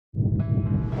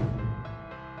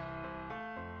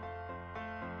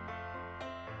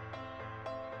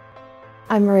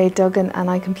I'm Maire Duggan and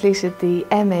I completed the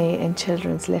MA in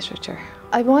Children's Literature.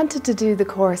 I wanted to do the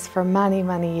course for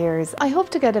many years. I hope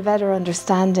to get a better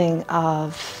understanding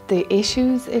of the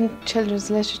issues in children's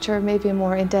literature, maybe a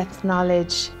more in-depth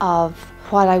knowledge of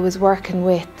what I was working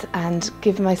with, and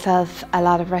give myself a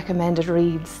lot of recommended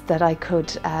reads that I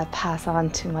could pass on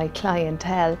to my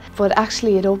clientele. But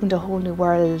actually it opened a whole new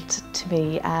world to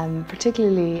me,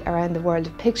 particularly around the world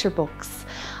of picture books.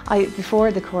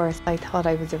 Before the course I thought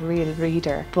I was a real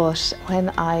reader, but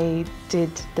when I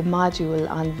did the module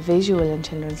on visual in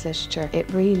children's literature,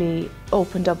 it really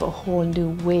opened up a whole new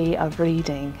way of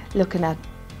reading, looking at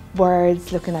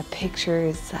words, looking at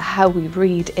pictures, how we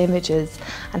read images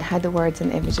and how the words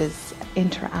and images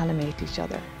interanimate each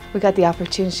other. We got the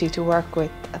opportunity to work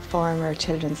with a former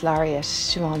children's laureate,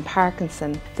 Siobhan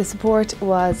Parkinson. The support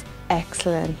was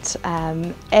excellent.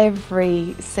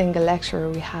 Every single lecturer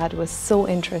we had was so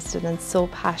interested and so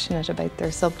passionate about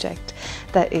their subject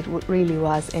that it really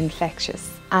was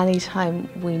infectious. Anytime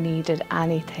we needed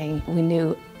anything, we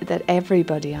knew that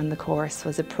everybody on the course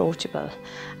was approachable,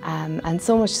 and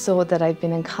so much so that I've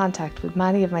been in contact with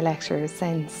many of my lecturers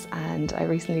since, and I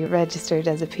recently registered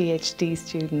as a PhD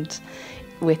student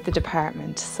with the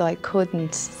department, so I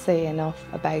couldn't say enough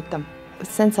about them.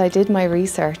 Since I did my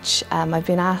research, I've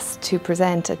been asked to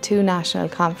present at 2 national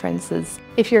conferences.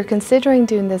 If you're considering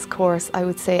doing this course, I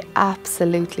would say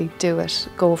absolutely do it,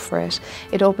 go for it.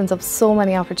 It opens up so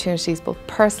many opportunities, both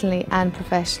personally and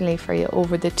professionally for you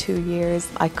over the 2 years.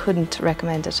 I couldn't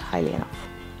recommend it highly enough.